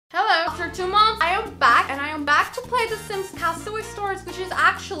After 2 months, I am back, and I am back to play the Sims Castaway Stories, which is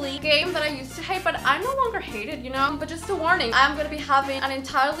actually a game that I used to hate, but I no longer hate it, you know? But just a warning, I'm gonna be having an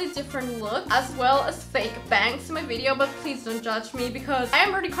entirely different look, as well as fake bangs in my video, but please don't judge me, because I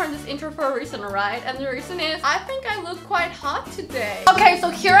am recording this intro for a reason, right? And the reason is, I think I look quite hot today. Okay, so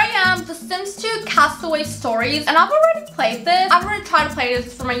here I am, the Sims 2 Castaway Stories, and I've already played this. I've already tried to play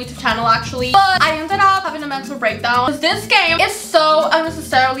this for my YouTube channel, actually, but I ended up having a mental breakdown, because this game is so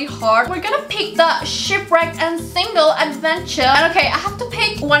unnecessarily hard. We're gonna pick the shipwrecked and single adventure, and okay, I have to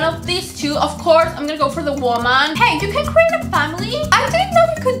pick one of these two. Of course, I'm gonna go for the woman. Hey, you can create a family? I didn't know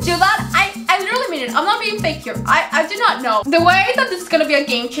you could do that. I literally mean it. I'm not being fake here. I do not know. The way that this is gonna be a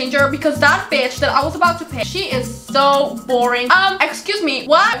game changer, because that bitch that I was about to pick, she is so boring. Excuse me,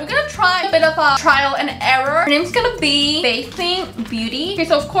 what? We're gonna try a bit of a trial and error. Her name's gonna be Bathing Beauty. Okay,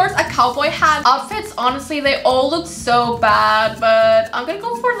 so of course a cowboy hat. Outfits, honestly, they all look so bad, but I'm gonna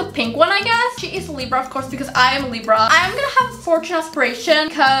go for the pink one, I guess. She is Libra, of course, because I am Libra. I'm gonna have a fortune aspiration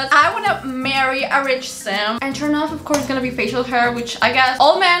because I wanna marry a rich sim. And turn off, of course, is gonna be facial hair, which I guess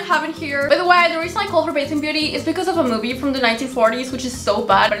all men have in here. By the way, the reason I call her Bathing Beauty is because of a movie from the 1940s, which is so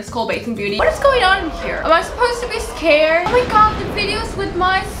bad, but it's called Bathing Beauty. What is going on in here? Am I supposed to be scared? Oh my god, the videos with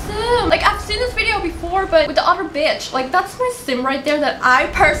my sim. Like, I've seen this video before, but with the other bitch. Like, that's my sim right there that I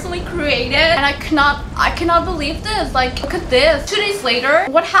personally created, and I cannot believe this. Like, look at this. 2 days later,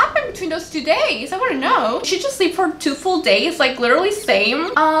 what happened between those 2 days? I want to know. She just sleep for 2 full days, like literally same.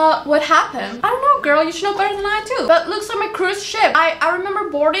 What happened? I don't know, girl. You should know better than I do. But looks like my cruise ship. I remember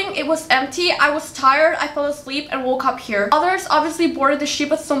boarding. It was empty. I was tired. I fell asleep and woke up here. Others obviously boarded the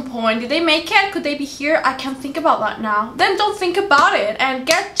ship at some point. Did they make it? Could they be here? I can't think about that now. Then don't think about it and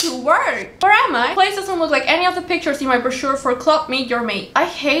get to work. Where am I? Place doesn't look like any of the pictures in my brochure for Club Meet Your Mate. I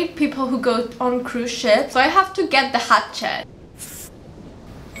hate people who go on cruise ships, so I have to get the hatchet.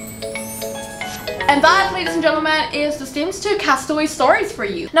 And that, ladies and gentlemen, is the Sims 2 Castaway Stories for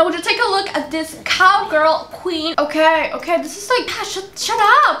you. Now, would you take a look at this cowgirl queen? Okay, this is like, shut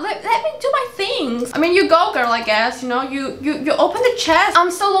up. Let me do my things. I mean, you go, girl, I guess. You know, you open the chest.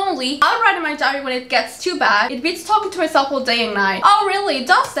 I'm so lonely. I'll write in my diary when it gets too bad. It beats talking to myself all day and night. Oh, really?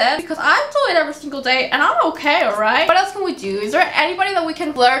 Does it? Because I do it every single day, and I'm okay, alright? What else can we do? Is there anybody that we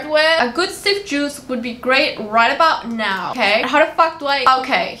can flirt with? A good stiff juice would be great right about now. Okay, and how the fuck do I...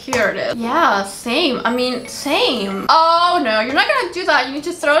 Okay, here it is. Yeah, same. I mean, same. Oh no, you're not gonna do that. You need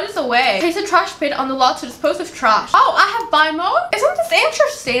to throw this away. Place a trash bin on the lot to dispose of trash. Oh, I have buy mode? Isn't this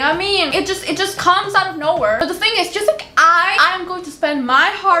interesting? I mean, it just comes out of nowhere. But the thing is, just like I am going to spend my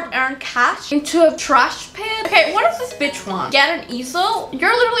hard-earned cash into a trash bin. Okay, what does this bitch want? Get an easel?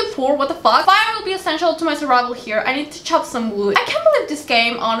 You're literally poor. What the fuck? Fire will be essential to my survival here. I need to chop some wood. I can't believe this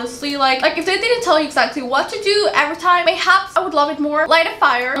game, honestly. Like if they didn't tell you exactly what to do every time, perhaps I would love it more. Light a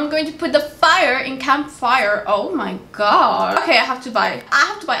fire. I'm going to put the fire in campfire. Oh my god. Okay, I have to buy.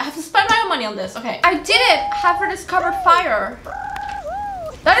 I have to spend my own money on this. Okay, I did it. Have her discovered fire.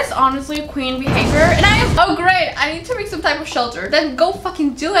 That is honestly queen behavior. And I am... Oh, great. I need to make some type of shelter. Then go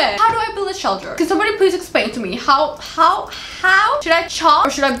fucking do it. How do I build a shelter? Can somebody please explain to me? How? Should I chop or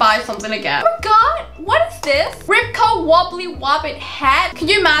should I buy something again? Oh my god. What is this? Ripco Wobbly Wobbit head. Can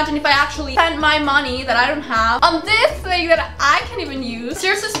you imagine if I actually spent my money that I don't have on this thing that I can't even use?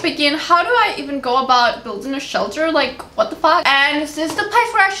 Seriously speaking, how do I even go about building a shelter? Like, what the fuck? And is this the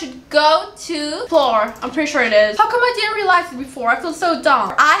place where I should go to? Floor. I'm pretty sure it is. How come I didn't realize it before? I feel so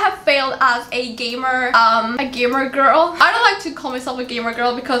dumb. I have failed as a gamer girl. I don't like to call myself a gamer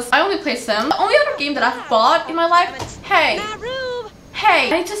girl because I only play Sims. The only other game that I've bought in my life. Hey, I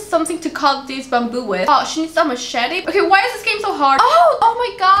need just something to cut this bamboo with. Oh, she needs a machete. Okay, why is this game so hard? Oh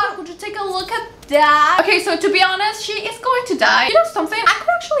my god, would you take a look at that? Okay, so to be honest, she is going to die. You know something? I could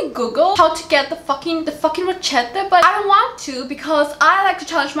actually Google how to get the fucking machete, but I don't want to because I like to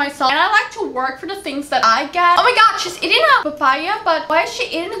challenge myself and I like to work for the things that I get. Oh my god, she's eating a papaya, but why is she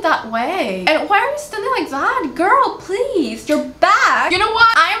eating it that way? And why are you standing like that? Girl, please, you're back. You know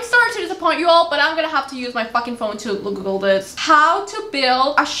what? I am sorry to disappoint you all, but I'm gonna have to use my fucking phone to Google this. How to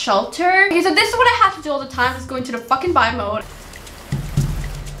build a shelter. Okay, so this is what I have to do all the time, is go into the fucking buy mode.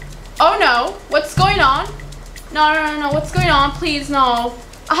 Oh no, what's going on? No, what's going on? Please, no.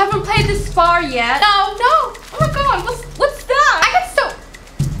 I haven't played this far yet. No. Oh my god, what's that? I get so...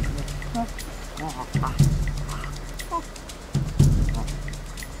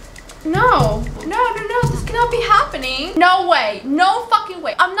 No, this cannot be happening. No way, no fucking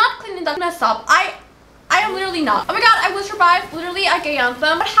way. I'm not cleaning that mess up. I am literally not. Oh my god, I will survive. Literally a gay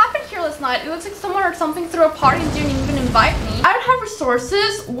anthem. What happened here last night? It looks like someone or something threw a party and didn't even invite me. I don't have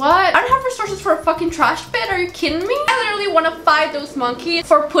resources. What? I don't have resources for a fucking trash bin. Are you kidding me? I literally want to fight those monkeys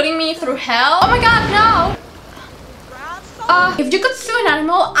for putting me through hell. Oh my god, no. If you could sue an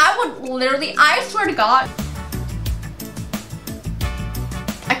animal, I would literally, I swear to god.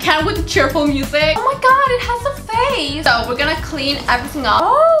 I can't with the cheerful music. Oh my god, it has a face. So we're gonna clean everything up.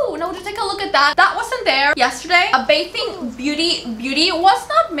 Oh, no, just take a look at that. That wasn't there yesterday. A bathing beauty was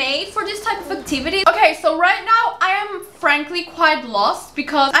not made for this type of activity. Okay, so right now I am frankly quite lost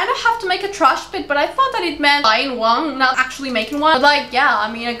because I don't have to make a trash pit, but I thought that it meant buying one, not actually making one. But like, yeah,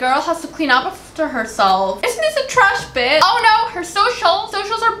 I mean, a girl has to clean up after herself. Isn't this a trash pit? Oh no, her socials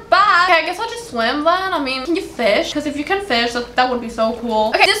are bad. Okay, I guess I'll just swim then. I mean, can you fish? Because if you can fish, that would be so cool.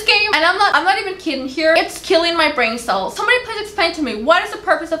 Okay, this game, and I'm not even kidding here, it's killing my brain cells. Somebody please explain to me, what is the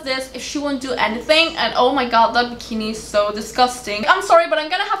purpose of this if she won't do anything? And oh my god, that bikini is so disgusting. I'm sorry, but I'm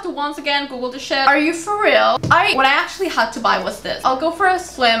gonna have to once again Google the shit. Are you for real? What I actually had to buy was this. I'll go for a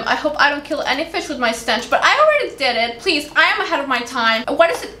swim. I hope I don't kill any fish with my stench, but I already did it. Please, I am ahead of my time. What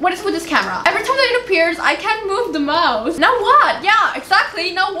is it with this camera? Every time that it appears, I can't move the mouse. Now what? Yeah,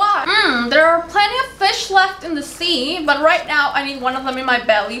 exactly. Now what? There are plenty of fish left in the sea, but right now I need one of them in my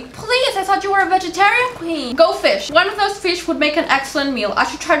belly. Please, I thought you were a vegetarian queen. Go fish. One of those fish would make an excellent meal. I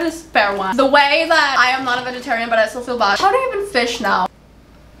should try to spare one. The way that I am not a vegetarian, but I still feel bad. How do I even fish now?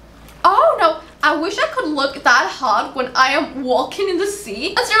 Oh no, I wish I could look that hot when I am walking in the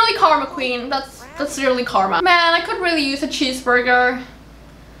sea. That's really karma, queen. That's really karma. Man, I could really use a cheeseburger.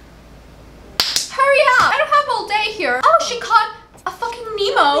 Hurry up! I don't have all day here. Oh, she caught a fucking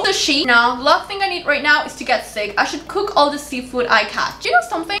Nemo. Does she? No, the last thing I need right now is to get sick. I should cook all the seafood I catch. You know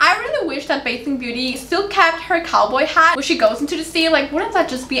something? I really wish that Bathing Beauty still kept her cowboy hat when she goes into the sea. Like, wouldn't that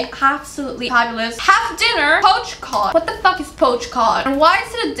just be absolutely fabulous? Have dinner, poached cod. What the fuck is poached cod? And why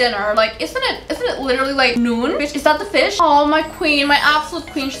is it a dinner? Like, isn't it literally like noon? Fish? Is that the fish? Oh, my queen, my absolute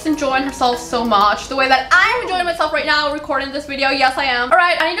queen. She's enjoying herself so much. The way that I'm enjoying myself right now recording this video. Yes, I am. All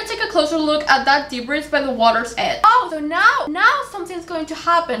right, I need to take a closer look at that debris by the water's edge. Oh, so now something's going to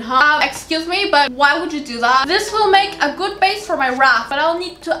happen, huh? Excuse me, but why would you do that? This will make a good base for my raft, but I'll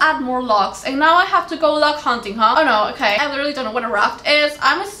need to add more logs. And now I have to go log hunting, huh? Oh no, okay. I literally don't know what a raft is.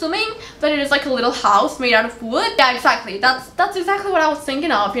 I'm assuming that it is like a little house made out of wood. Yeah, exactly. That's exactly what I was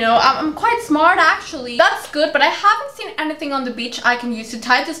thinking of, you know. I'm quite smart, actually. That's good, but I haven't seen anything on the beach I can use to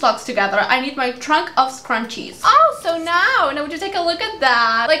tie these logs together. I need my trunk of scrunchies. Oh, so now would you take a look at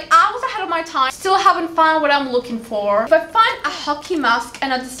that? Like, I was ahead of my time. Still haven't found what I'm looking for. If I find a hockey mask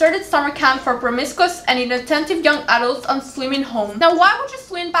and a deserted summer camp for promiscuous and inattentive young adults, I'm swimming home. Now, why would you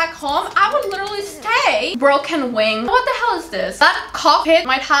swim back home? I would literally stay. Broken wing. What the hell is this? That cockpit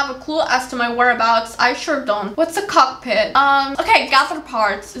might have a clue as to my whereabouts. I sure don't. What's a cockpit? Okay, gather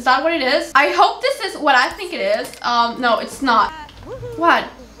parts. Is that what it is? I hope this is what I think it is. No, it's not. What?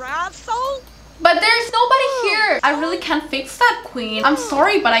 But there's nobody here. I really can't fix that, queen. I'm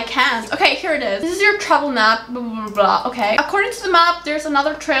sorry, but I can't. Okay, here it is. This is your travel map. Blah, blah, blah, blah. Okay. According to the map, there's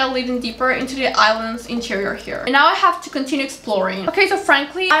another trail leading deeper into the island's interior here. And now I have to continue exploring. Okay, so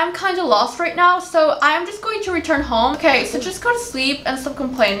frankly, I am kind of lost right now. So I am just going to return home. Okay, so just go to sleep and stop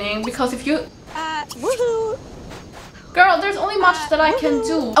complaining. Because if you... woohoo! Girl, there's only much that I can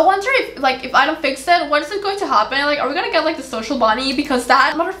do. I wonder if I don't fix it, what is it going to happen? Like, are we gonna get like the social bunny? Because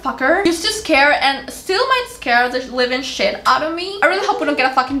that motherfucker used to scare and still might scare the living shit out of me. I really hope we don't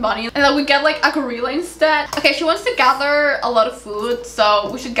get a fucking bunny and that we get like a gorilla instead. Okay, she wants to gather a lot of food, so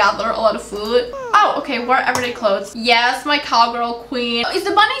we should gather a lot of food. Oh, okay, wear everyday clothes. Yes, my cowgirl queen. Is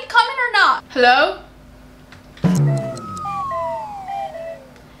the bunny coming or not? Hello?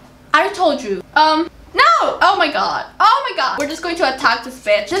 I told you. No! Oh my god. Oh my god. We're just going to attack this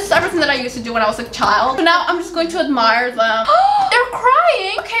bitch. This is everything that I used to do when I was a child. So now I'm just going to admire them. They're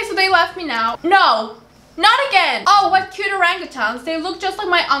crying! Okay, so they left me now. No! Not again! Oh, what cute orangutans. They look just like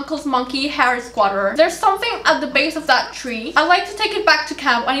my uncle's monkey, Harry Squatter. There's something at the base of that tree. I'd like to take it back to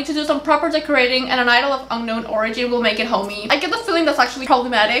camp. I need to do some proper decorating and an idol of unknown origin will make it homey. I get the feeling that's actually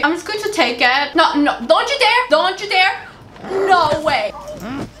problematic. I'm just going to take it. No, no, don't you dare! Don't you dare! No way!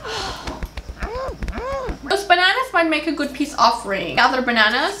 Those bananas might make a good peace offering. Gather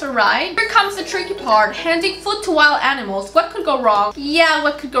bananas, alright. Here comes the tricky part. Handing food to wild animals. What could go wrong? Yeah,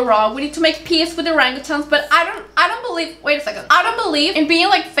 what could go wrong? We need to make peace with orangutans, but I don't believe, wait a second. I don't believe in being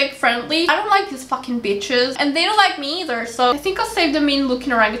like fake friendly. I don't like these fucking bitches, and they don't like me either, so I think I'll save the mean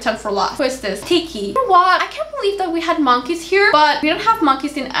looking orangutan for last. Who is this? Tiki. You know what? I can't believe that we had monkeys here, but we don't have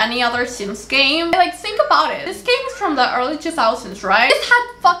monkeys in any other Sims game. Like, think about it. This game is from the early 2000s, right? This had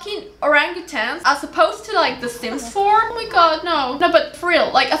fucking orangutans as opposed to like the Sims 4. Oh my god, no. No, but for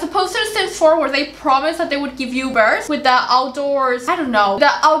real, like as opposed to the Sims 4 where they promised that they would give you birds with the outdoors, I don't know,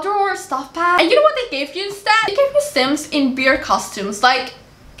 the outdoor stuff pack. And you know what they gave you instead? They gave you Sims in beer costumes. Like,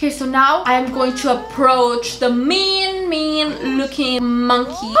 okay, so now I am going to approach the mean looking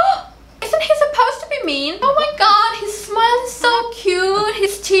monkey. Isn't he supposed to be mean? Oh my god, his smile is so cute.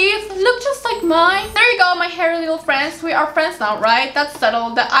 His teeth look just like mine. There you go, my hairy little friends. We are friends now, right? That's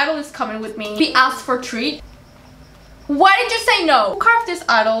settled. The idol is coming with me. We asked for a treat. Why did you say no? Who carved this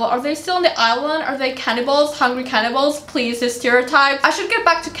idol? Are they still on the island? Are they cannibals? Hungry cannibals? Please, this stereotype. I should get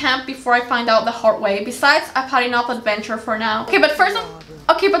back to camp before I find out the hard way. Besides, I've had enough adventure for now. Okay, but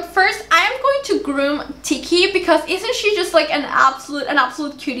first I am going to groom Tiki because isn't she just like an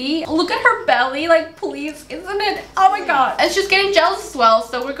absolute cutie? Look at her belly, like please, isn't it? Oh my god. And she's getting jealous as well,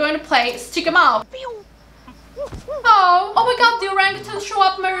 so we're going to play stick 'em up. Oh my god, the orangutans show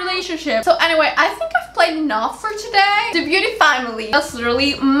up in my relationship. So anyway, I think I've played enough for today. The beauty family, that's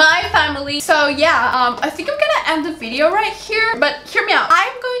literally my family. So yeah, I think I'm gonna end the video right here, but hear me out.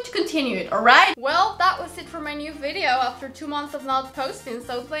 I'm going to continue it, alright? Well, that was it for my new video after 2 months of not posting,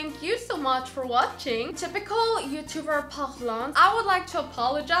 so thank you so much for watching. Typical YouTuber parlance. I would like to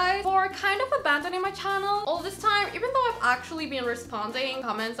apologize for kind of abandoning my channel all this time, even though I've actually been responding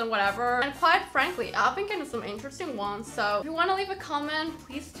comments and whatever, and quite frankly, I've been getting some interesting ones. So if you want to leave a comment,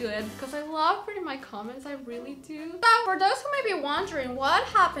 please do it because I love reading my comments. I really do. So for those who may be wondering what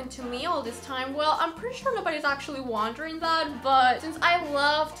happened to me all this time, well, I'm pretty sure nobody's actually wondering that, but since I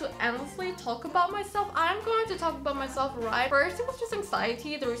love to endlessly talk about myself, I'm going to talk about myself, right? First, it was just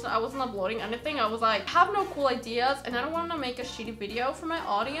anxiety. The reason I wasn't uploading anything, I was like, I have no cool ideas and I don't want to make a shitty video for my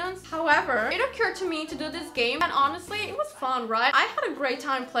audience. However, it occurred to me to do this game, and honestly, it was fun, right? I had a great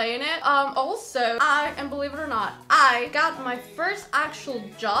time playing it. Also, and believe it or not, I got my first actual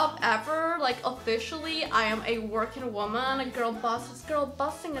job ever. Like officially, I am a working woman, a girl boss who's girl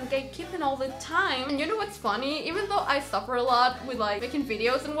bossing and gatekeeping all the time. And you know what's funny? Even though I suffer a lot with like making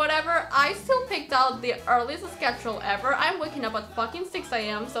videos and whatever, I still picked out the earliest schedule ever. I'm waking up at fucking 6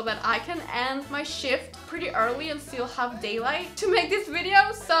 AM so that I can end my shift pretty early and still have daylight to make this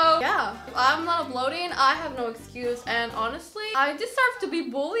video. So yeah, if I'm not uploading, I have no excuse, and honestly, I deserve to be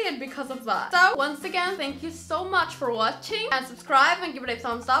bullied because of that. So once again, thank you so much for watching, and subscribe and give it a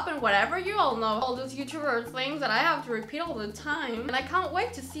thumbs up and whatever. You all know all those YouTuber things that I have to repeat all the time, and I can't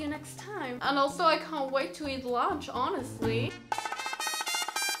wait to see you next time. And also I can't wait to eat lunch, honestly.